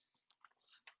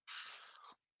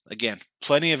again,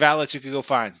 plenty of outlets you could go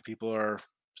find. People are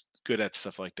good at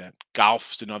stuff like that.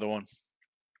 Golf's another one.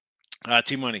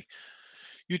 T-Money.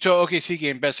 Utah OKC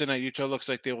game, best of night. Utah looks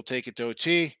like they will take it to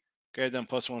OT. Grab them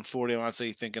plus 140.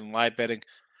 Honestly, thinking live betting.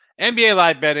 NBA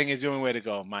live betting is the only way to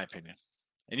go, in my opinion.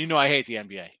 And I hate the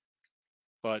NBA.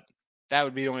 But that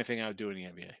would be the only thing I would do in the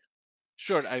NBA.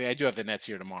 Sure, I do have the Nets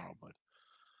here tomorrow, but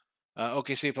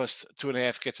OKC plus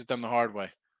 2.5 gets it done the hard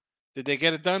way. Did they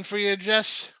get it done for you,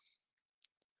 Jess?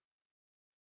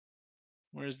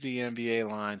 Where's the NBA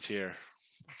lines here?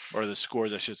 Or the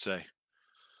scores, I should say.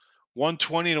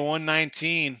 120 to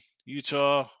 119.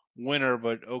 Utah winner,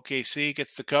 but OKC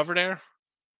gets the cover there.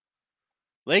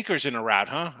 Lakers in a rout,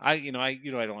 huh? I don't like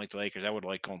the Lakers. I would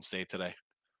like Golden State today.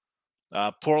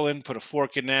 Portland put a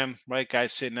fork in them. Right,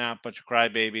 guys sitting out, bunch of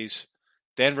crybabies.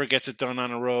 Denver gets it done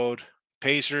on the road.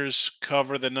 Pacers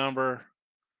cover the number.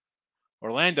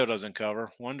 Orlando doesn't cover.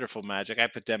 Wonderful magic. I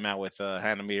put them out with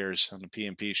Hannah Mears on the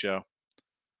PMP show.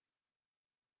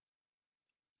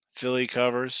 Philly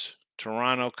covers.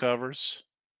 Toronto covers.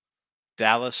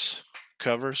 Dallas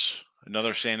covers.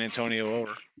 Another San Antonio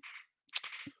over.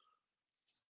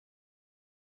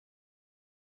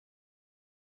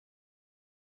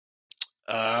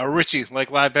 Richie, like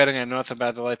live betting, I know nothing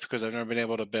about the life because I've never been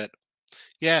able to bet.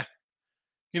 Yeah.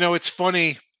 It's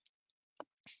funny.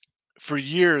 For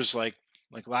years, like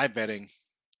live betting,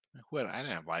 I didn't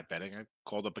have live betting. I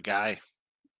called up a guy,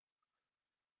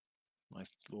 my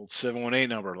little 718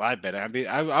 number, live betting. I mean,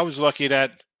 I was lucky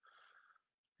that,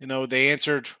 they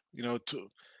answered,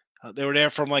 they were there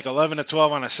from like 11 to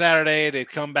 12 on a Saturday. They'd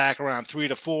come back around 3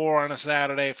 to 4 on a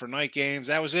Saturday for night games.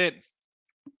 That was it.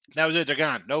 They're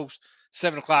gone. No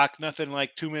 7 o'clock, nothing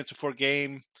like 2 minutes before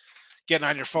game, getting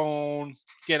on your phone,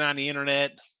 getting on the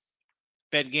internet,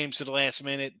 betting games to the last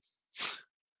minute.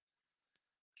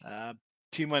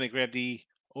 T-Money grabbed the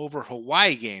over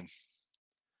Hawaii game.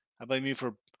 I blame you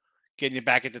for getting you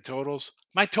back into totals.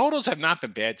 My totals have not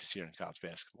been bad this year in college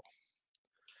basketball.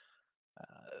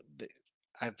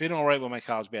 I've been all right with my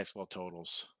college basketball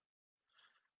totals,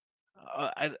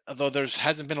 although there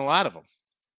hasn't been a lot of them.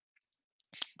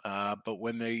 But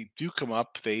when they do come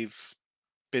up, they've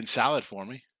been solid for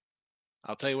me.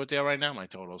 I'll tell you what they are right now, my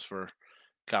totals for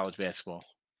college basketball.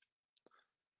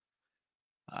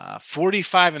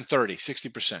 45 and 30,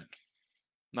 60%.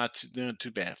 Not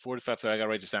too bad. 45, 30. I got to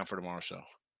write this down for tomorrow's show.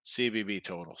 CBB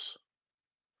totals.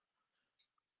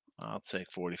 I'll take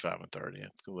 45 and 30.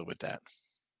 Let's go live with that.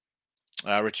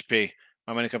 Richie P.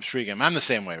 My money comes free game. I'm the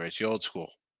same way, Richie. Old school.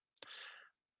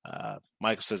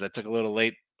 Michael says I took a little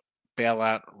late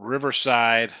bailout.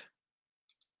 Riverside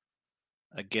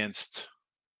against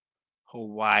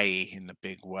Hawaii in the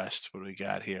Big West. What do we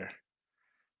got here?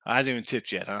 Hasn't even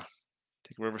tipped yet, huh?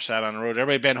 Take Riverside on the road.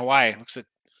 Everybody bet Hawaii. Looks like.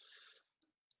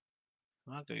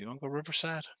 Okay, you want to go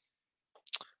Riverside?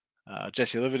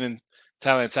 Jesse, living in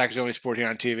Thailand, soccer's the only sport here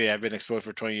on TV. I've been exposed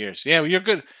for 20 years. Yeah, well, you're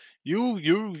good.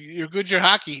 You're good. Your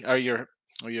hockey, or you're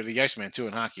the Iceman too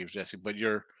in hockey, Jesse. But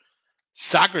your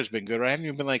soccer's been good, right? Haven't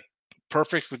you been like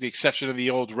perfect with the exception of the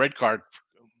old red card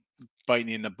biting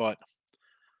you in the butt?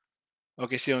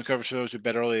 Okay, ceiling covers for those who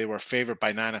bet early. They were favored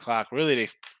by 9 o'clock. Really,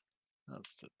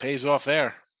 pays off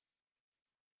there.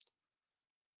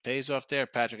 Pays off there,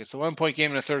 Patrick. It's a 1-point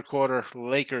game in the third quarter.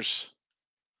 Lakers.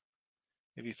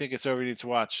 If you think it's over, you need to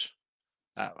watch.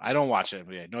 I don't watch it.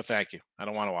 No, thank you. I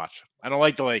don't want to watch. I don't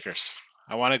like the Lakers.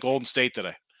 I want a Golden State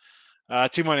today.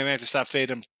 T-Money, man, to stop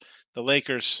fading the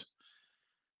Lakers.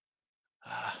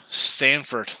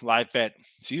 Stanford live bet.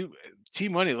 So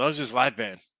T-Money loves his live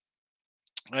bet.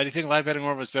 Do you think live betting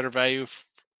over is better value?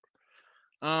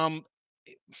 I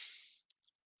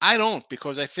don't,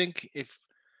 because I think if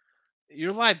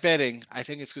you're live betting, I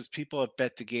think it's because people have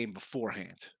bet the game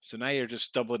beforehand. So now you're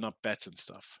just doubling up bets and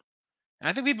stuff. And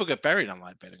I think people get buried on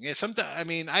live betting. Yeah, sometimes. I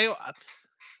mean,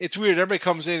 it's weird. Everybody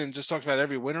comes in and just talks about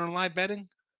every winner in live betting.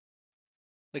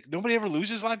 Like nobody ever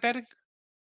loses live betting.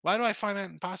 Why do I find that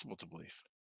impossible to believe?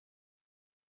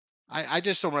 I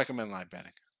just don't recommend live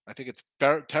betting. I think it's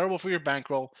terrible for your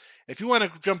bankroll. If you want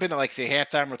to jump into like say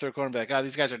halftime or third quarter and be like, oh,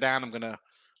 these guys are down, I'm gonna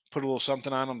put a little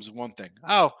something on them is one thing.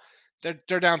 Oh,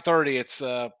 they're down 30. It's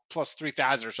plus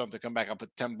 3,000 or something. Come back, I'll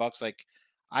put $10. Like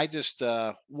I just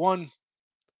one.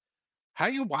 How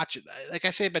you watch it? Like I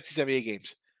say about these NBA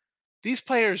games, these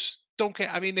players don't care.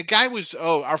 I mean, the guy was,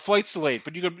 our flight's delayed,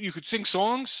 but you could sing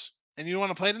songs. and you don't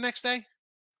want to play the next day,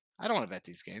 I don't want to bet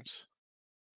these games.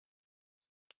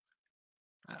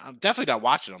 I'm definitely not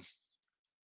watching them.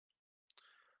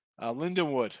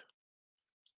 Lindenwood.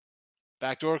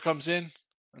 Backdoor comes in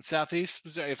on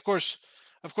Southeast. Of course,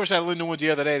 I had Lindenwood the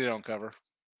other day. They don't cover.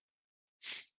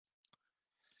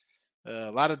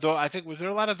 A lot of dog. I think was there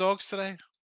a lot of dogs today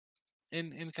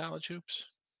in college hoops?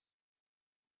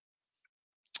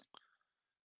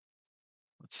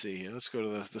 Let's see here. Let's go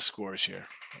to the scores here.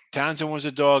 Townsend was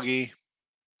a doggy.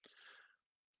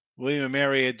 William and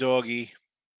Mary a doggy.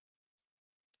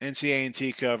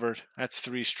 NCA&T covered. That's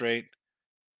 3 straight.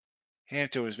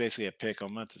 Hampton was basically a pick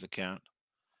on month as a count.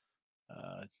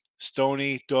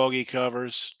 Stoney doggy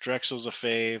covers. Drexel's a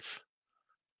fave.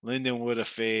 Lindenwood a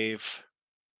fave.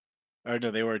 Or no,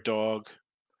 they were a dog.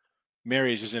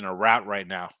 Mary's is in a rout right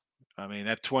now. I mean,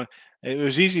 that 20. It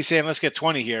was easy saying let's get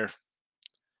 20 here.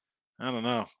 I don't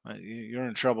know. You're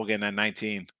in trouble getting that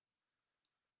 19.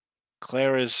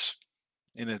 Clara's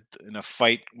in a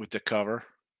fight with the cover.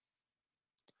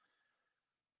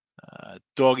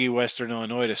 Doggy Western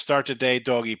Illinois to start the day.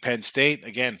 Doggy Penn State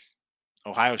again.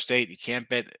 Ohio State. You can't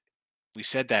bet. We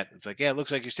said that. It's like, yeah, it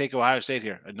looks like you take Ohio State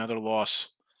here. Another loss.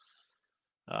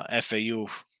 FAU,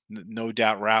 no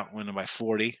doubt route, winning by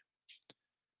 40.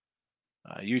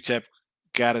 UTEP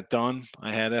got it done.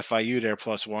 I had FIU there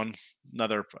 +1.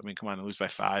 Another, I mean, come on, lose by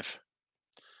 5.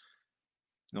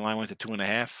 The line went to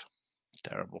 2.5.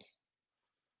 Terrible.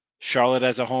 Charlotte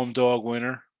as a home dog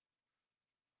winner.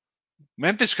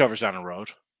 Memphis covers on the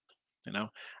road. You know,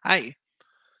 I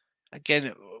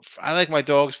like my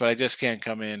dogs, but I just can't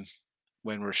come in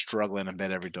when we're struggling and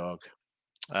bet every dog.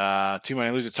 Too many.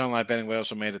 I lose a ton live betting, but I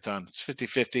also made a ton. It's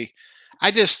 50-50.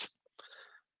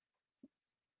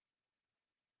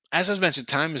 As I was mentioned,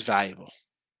 time is valuable.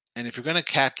 And if you're going to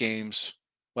cap games,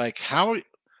 like how are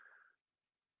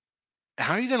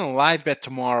you going to live bet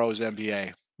tomorrow's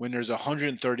NBA when there's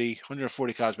 130,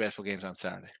 140 college basketball games on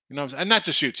Saturday? You know, and not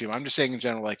just you, team. I'm just saying in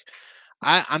general, like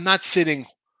I'm not sitting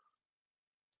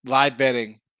live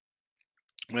betting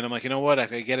when I'm like, you know what, I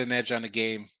can get an edge on the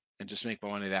game and just make my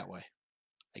money that way.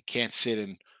 I can't sit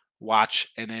and watch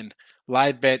and then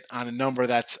live bet on a number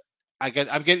that's you're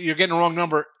getting the wrong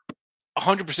number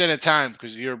 100% of the time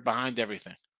because you're behind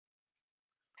everything.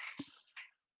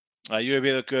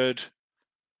 UAB look good.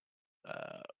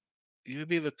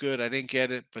 UAB look good. I didn't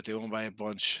get it, but they won by a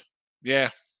bunch. Yeah,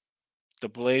 the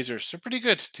Blazers, they're pretty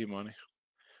good. Team money.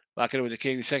 Locking it with the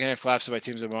King. The second half collapsed by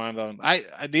teams of mind.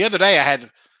 The other day I had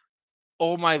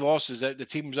all my losses. The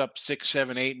team was up 6,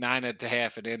 7, 8, 9 at the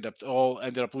half, and ended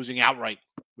up losing outright,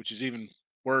 which is even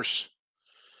worse.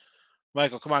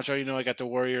 Michael, come on, so you know I got the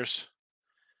Warriors.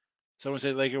 Someone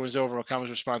said Laker was over. A common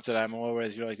response to that. I'm over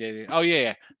as you like dating. Oh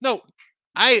yeah. No,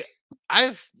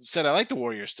 I've said I like the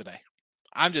Warriors today.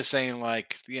 I'm just saying,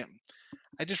 like, yeah,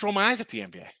 I just roll my eyes at the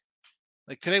NBA.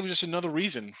 Like today was just another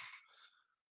reason.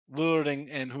 Lillard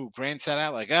and who Grant sat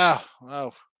out like,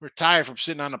 oh, we're tired from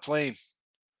sitting on a plane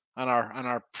on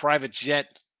our private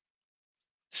jet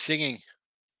singing.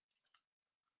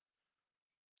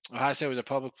 Ohio State was a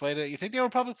public play today. You think they were a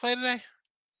public play today?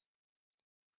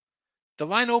 The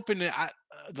line opened.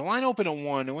 The line opened at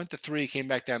 1. It went to 3. Came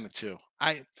back down to 2.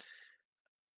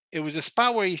 It was a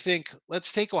spot where you think,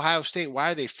 let's take Ohio State.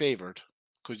 Why are they favored?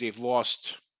 Because they've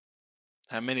lost.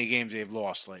 How many games they've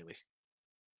lost lately?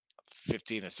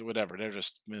 15 or whatever. They're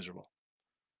just miserable.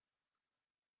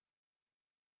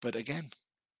 But again,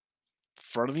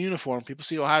 front of the uniform, people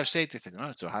see Ohio State. They think, oh,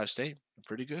 it's Ohio State. They're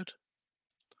pretty good.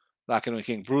 Locking with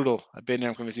King. Brutal. I've been there.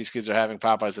 I'm convinced these kids are having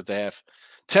Popeyes at the half.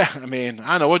 I mean,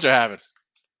 I don't know what they're having.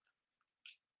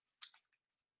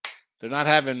 They're not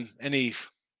having any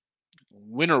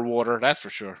winter water, that's for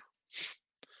sure.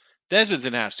 Desmond's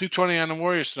in the house. 220 on the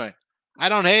Warriors tonight. I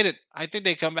don't hate it. I think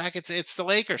they come back. It's the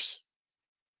Lakers.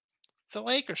 It's the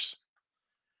Lakers.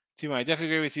 Timo, I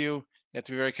definitely agree with you. You have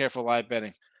to be very careful live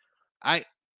betting.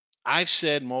 I've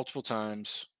said multiple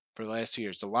times for the last 2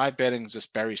 years, the live betting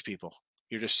just buries people.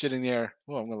 You're just sitting there.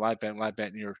 Well, I'm going to live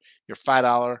bet, and your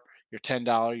 $5, your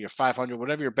 $10, your $500,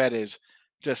 whatever your bet is,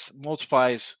 just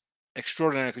multiplies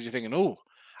extraordinary because you're thinking, oh,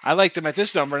 I like them at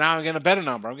this number. Now I'm getting a better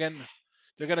number.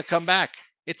 They're going to come back.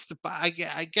 I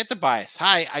get the bias.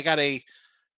 Hi, I got a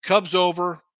Cubs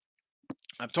over.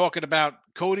 I'm talking about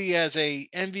Cody as a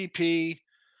MVP.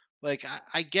 Like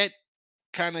I get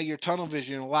kind of your tunnel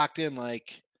vision locked in.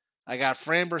 Like I got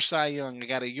Framber Cy Young. I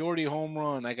got a Yordi home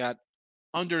run. I got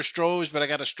under Strohs, but I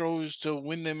got a Strohs to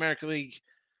win the American League.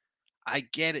 I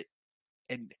get it.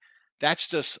 And that's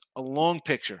just a long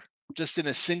picture. Just in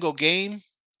a single game,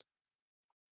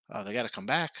 they got to come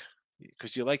back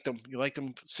because you like them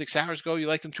 6 hours ago. You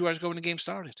like them 2 hours ago when the game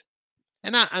started.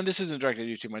 and this isn't directed at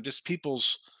you too much, just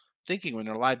people's thinking when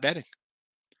they're live betting.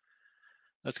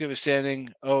 Let's give a standing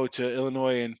O to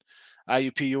Illinois and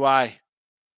IUPUI.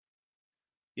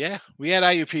 Yeah, we had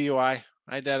IUPUI.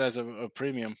 I had that as a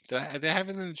premium. Did I have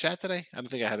it in the chat today? I don't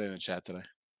think I had it in the chat today.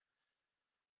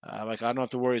 Like, I don't know if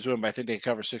the Warriors win, but I think they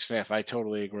cover 6.5. I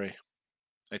totally agree.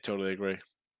 I totally agree.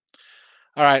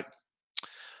 All right.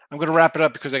 I'm going to wrap it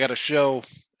up because I got a show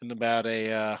in about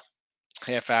a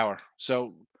half hour.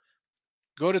 So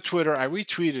go to Twitter. I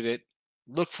retweeted it.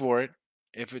 Look for it.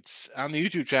 If it's on the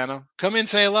YouTube channel, come in,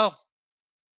 say hello.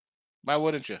 Why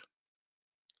wouldn't you?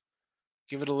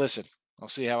 Give it a listen. I'll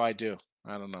see how I do.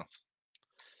 I don't know.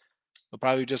 I'll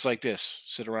probably just like this,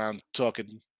 sit around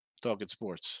talking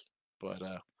sports. But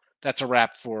that's a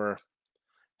wrap for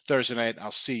Thursday night.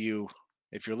 I'll see you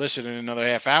if you're listening in another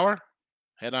half hour.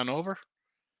 Head on over.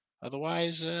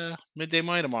 Otherwise, midday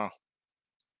Money tomorrow.